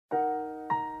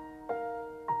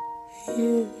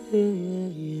Yeah,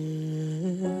 yeah.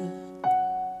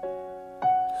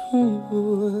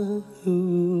 Ooh,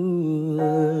 ooh.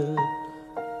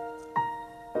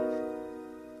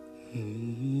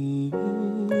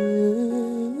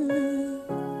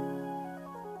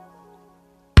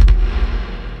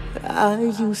 I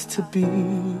used to be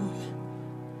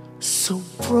so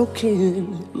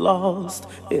broken, lost,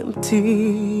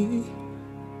 empty.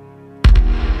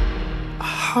 A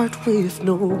heart with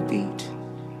no beat,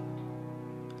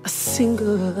 a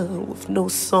singer with no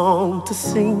song to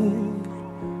sing.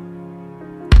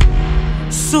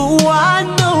 So I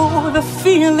know the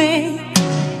feeling,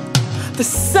 the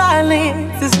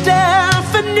silence is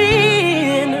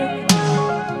deafening.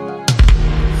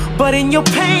 But in your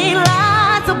pain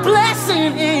lies a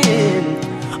blessing,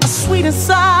 a sweet and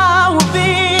sour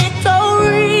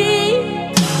victory.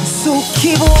 So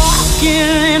keep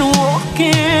walking,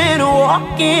 walking,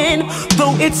 walking,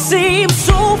 though it seems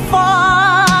so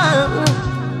far.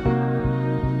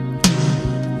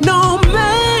 No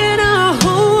matter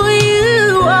who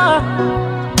you are,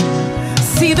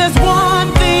 see, there's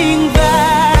one thing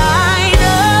that I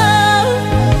know: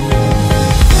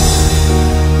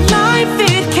 life,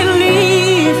 it can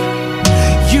leave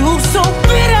you so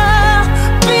bitter,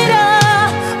 bitter,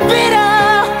 bitter,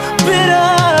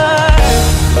 bitter.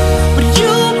 But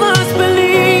you must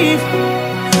believe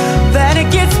that it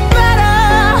gets better,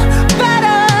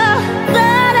 better,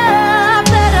 better,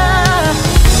 better.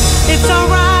 It's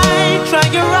alright, try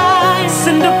your eyes,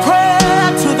 send a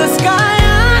prayer to the sky.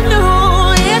 I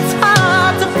know it's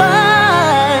hard to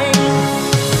find,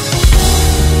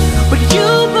 but you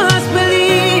must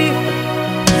believe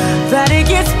that it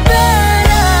gets better.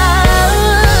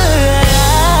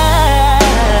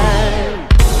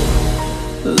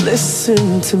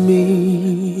 Listen to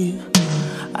me,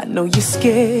 I know you're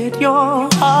scared, your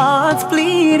heart's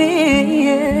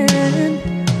bleeding.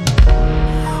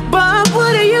 But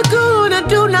what are you gonna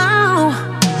do now?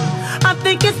 I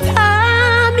think it's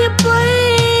time you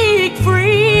break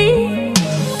free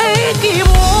and keep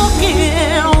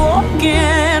walking,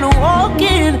 walking,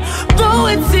 walking, though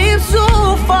it seems so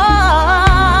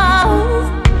far.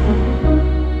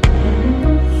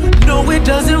 No, it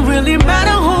doesn't really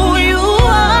matter who you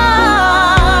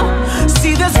are.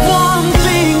 See, there's one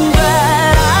thing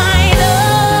that I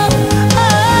know: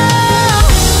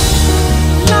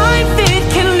 life, it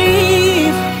can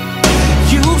leave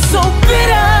you so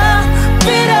bitter,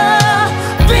 bitter,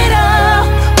 bitter,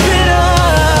 bitter.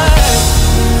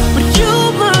 But you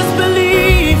must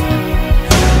believe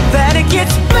that it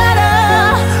gets better,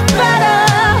 better,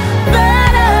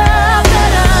 better,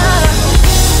 better.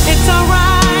 It's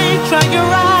alright, try your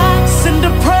eyes, send a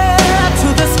prayer to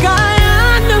the sky.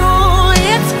 I know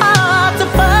it's hard to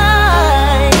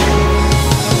find,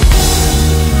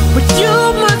 but you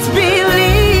must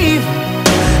believe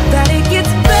that it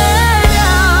gets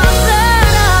better,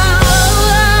 better.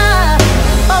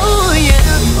 Oh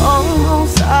yeah,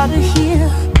 almost out of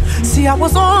here. See, I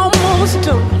was almost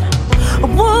done. I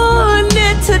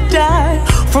wanted to die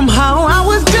from how I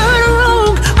was done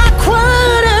wrong. I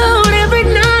cried out every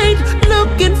night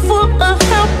looking for a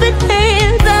helping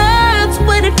hand. That's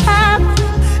when it happened.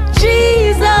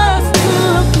 Jesus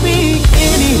took me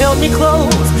and he held me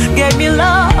close, gave me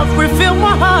love, refilled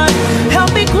my heart,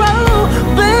 helped me grow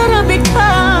better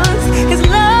because his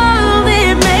love,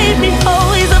 it made me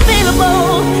whole. He's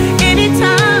available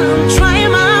anytime. Try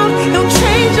him out, he'll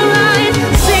change your life.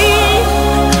 See,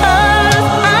 'cause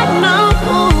I know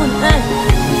that,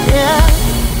 yeah,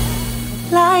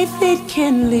 life, it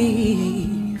can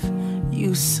leave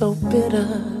you so bitter,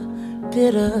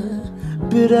 bitter,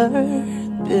 bitter,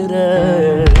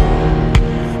 bitter.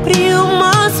 But you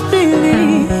must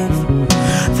believe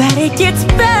that it gets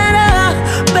better.